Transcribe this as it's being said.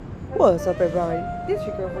What's up, everybody? This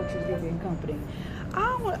your girl, Virtue's Beauty and Company.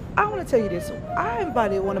 I want to tell you this. I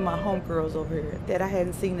invited one of my homegirls over here that I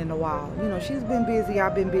hadn't seen in a while. You know, she's been busy.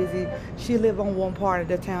 I've been busy. She live on one part of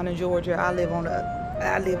the town in Georgia. I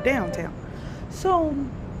live downtown. So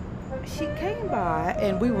she came by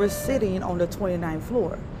and we were sitting on the 29th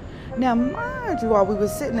floor. Now, mind you, while we were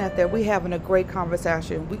sitting out there, we having a great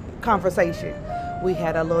conversation. We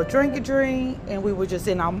had a little drink, and we were just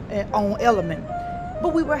in our own element.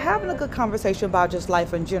 But we were having a good conversation about just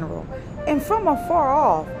life in general. And from afar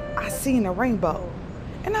off, I seen a rainbow.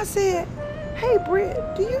 And I said, "Hey,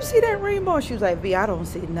 Britt, do you see that rainbow?" And she was like, "V, I don't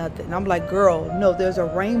see nothing." I'm like, "Girl, no, there's a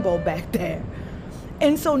rainbow back there."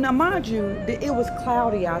 And so now, mind you, it was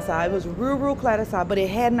cloudy outside. It was real cloudy outside, but it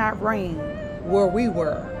had not rained where we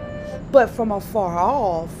were. But from afar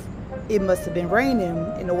off, it must have been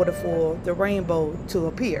raining in order for the rainbow to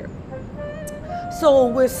appear. So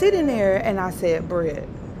we're sitting there, and I said, "Britt,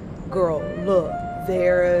 girl, look,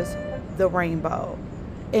 there's the rainbow."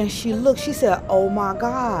 And she looked, she said, "Oh my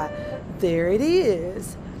God, there it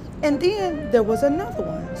is." And then there was another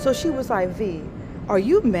one. So she was like, "V, are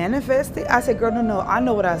you manifesting?" I said, "Girl, no, I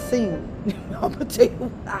know what I seen." I'm gonna tell you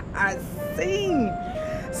what I seen.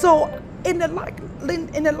 So in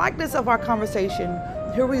the likeness of our conversation,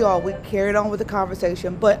 here we are, we carried on with the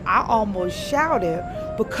conversation, but I almost shouted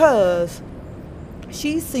because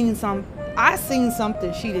I seen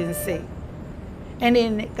something she didn't see. And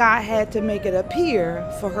then God had to make it appear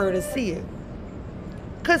for her to see it.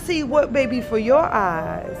 Because see, what may be for your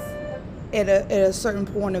eyes at a certain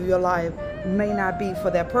point of your life may not be for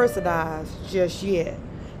that person's eyes just yet.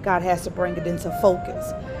 God has to bring it into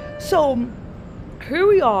focus. So here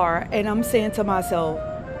we are, and I'm saying to myself,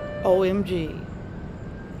 OMG.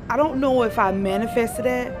 I don't know if I manifested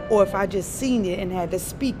that or if I just seen it and had to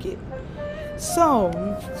speak it. So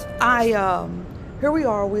here we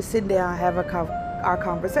are, we're sitting down having our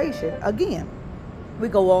conversation. Again, we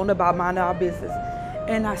go on about minding our business.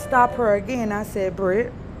 And I stop her again. I said,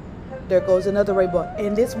 "Britt, there goes another rainbow."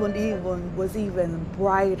 And this one was even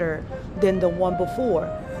brighter than the one before.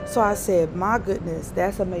 So I said, "My goodness,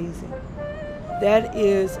 that's amazing. That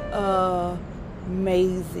is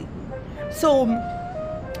amazing." So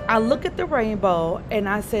I look at the rainbow and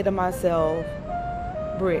I say to myself,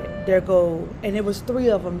 "Britt, there go," and it was 3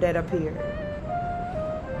 of them that appeared.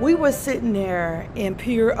 We were sitting there in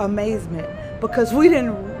pure amazement because we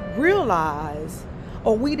didn't realize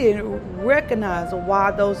or we didn't recognize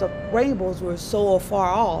why those rainbows were so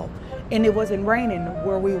far off and it wasn't raining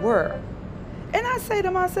where we were. And I say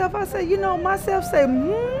to myself, myself say,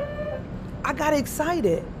 I got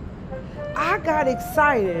excited. I got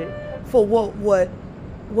excited for what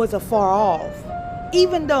was afar off,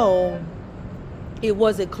 even though it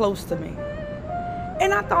wasn't close to me.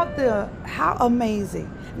 And I thought, how amazing.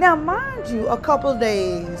 Now, mind you, a couple of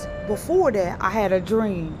days before that, I had a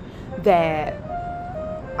dream that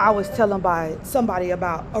I was telling somebody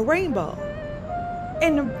about a rainbow.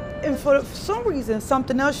 And for some reason,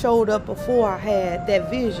 something else showed up before I had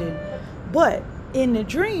that vision. But in the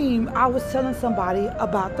dream, I was telling somebody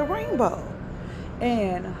about the rainbow.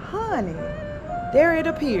 And honey, there it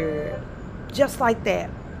appeared, just like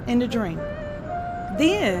that, in the dream.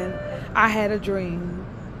 Then I had a dream,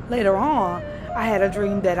 later on, I had a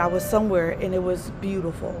dream that I was somewhere and it was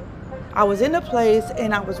beautiful. I was in a place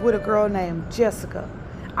and I was with a girl named Jessica.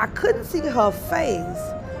 I couldn't see her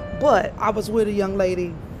face, but I was with a young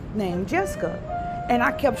lady named Jessica. And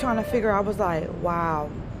I kept trying to figure, I was like, wow,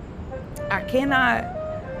 I cannot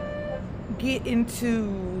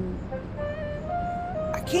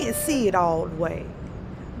I can't see it all the way.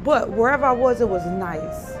 But wherever I was, it was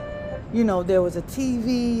nice. You know, there was a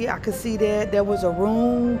TV, I could see that. There was a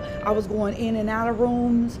room. I was going in and out of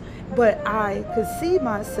rooms, but I could see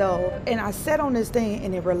myself, and I sat on this thing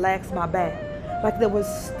and it relaxed my back. Like there was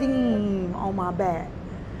steam on my back.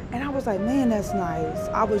 And I was like, man, that's nice.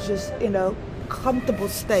 I was just in a comfortable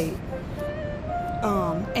state.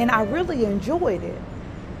 And I really enjoyed it.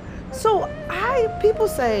 So people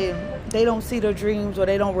say they don't see their dreams or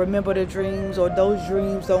they don't remember their dreams or those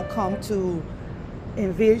dreams don't come to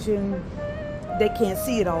envision, they can't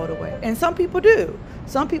see it all the way. And some people do.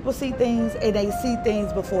 Some people see things and they see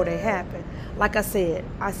things before they happen. Like I said,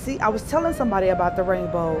 I was telling somebody about the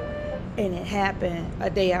rainbow and it happened a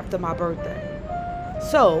day after my birthday.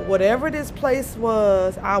 So whatever this place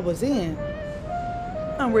was I was in,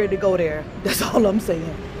 I'm ready to go there. That's all I'm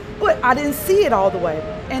saying. But I didn't see it all the way.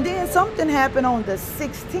 And then something happened on the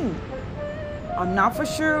 16th. I'm not for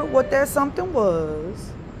sure what that something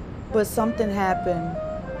was, but something happened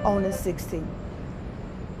on the 16th.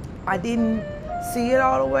 I didn't see it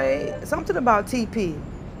all the way. Something about TP.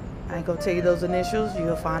 I ain't gonna tell you those initials.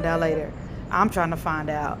 You'll find out later. I'm trying to find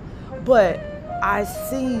out. But I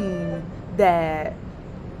seen that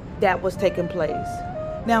that was taking place.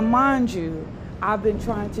 Now, mind you, I've been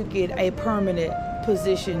trying to get a permanent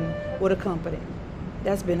position with a company.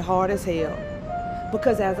 That's been hard as hell.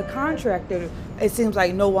 Because as a contractor, it seems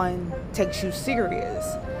like no one takes you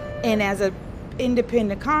serious. And as an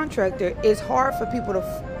independent contractor, it's hard for people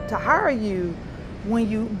to hire you when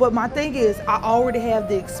you, but my thing is, I already have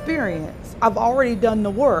the experience. I've already done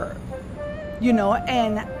the work, you know,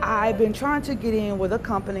 and I've been trying to get in with a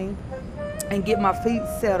company and get my feet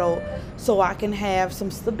settled so I can have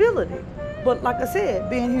some stability. But like I said,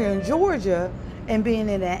 being here in Georgia and being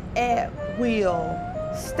in an at-will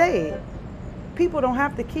state, people don't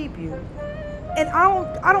have to keep you. And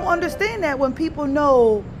I don't understand that when people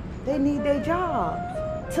know they need their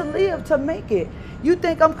jobs to live, to make it. You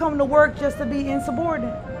think I'm coming to work just to be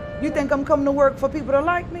insubordinate? You think I'm coming to work for people to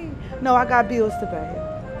like me? No, I got bills to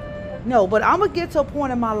pay. No, but I'm gonna get to a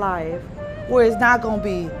point in my life where it's not gonna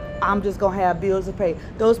be, I'm just gonna have bills to pay.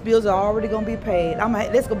 Those bills are already gonna be paid. I'm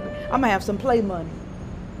gonna have some play money.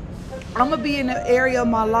 I'm gonna be in an area of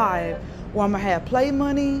my life where I'm gonna have play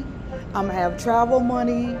money, I'm gonna have travel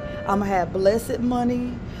money, I'm gonna have blessed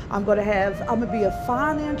money, I'm gonna be a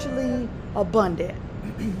financially abundant.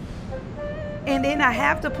 And then I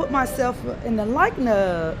have to put myself in the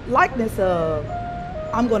likeness of,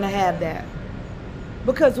 I'm gonna have that.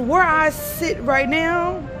 Because where I sit right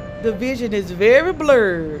now, the vision is very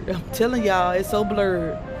blurred. I'm telling y'all, it's so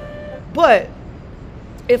blurred. But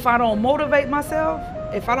if I don't motivate myself,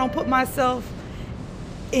 if I don't put myself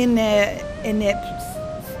in that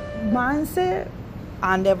mindset,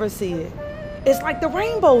 I never see it. It's like the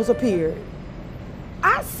rainbows appeared.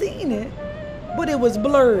 I seen it, but it was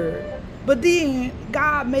blurred. But then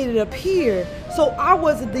God made it appear, so I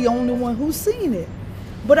wasn't the only one who seen it.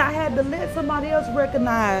 But I had to let somebody else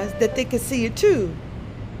recognize that they could see it too.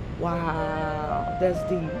 Wow, that's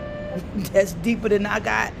deep. That's deeper than I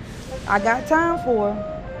got time for.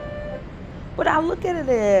 But I look at it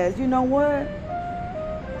as, you know what?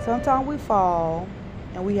 Sometimes we fall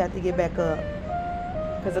and we have to get back up.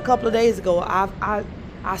 Because a couple of days ago,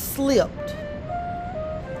 I slipped.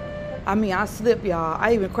 I slipped, y'all.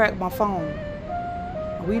 I even cracked my phone.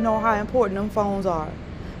 We know how important them phones are.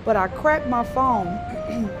 But I cracked my phone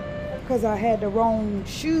because I had the wrong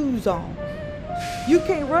shoes on. You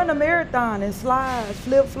can't run a marathon in slides,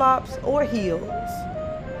 flip-flops, or heels.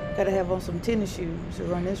 Gotta have on some tennis shoes to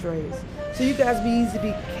run this race. So you guys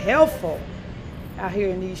be careful out here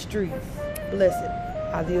in these streets. Blessed.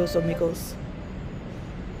 Adios, amigos.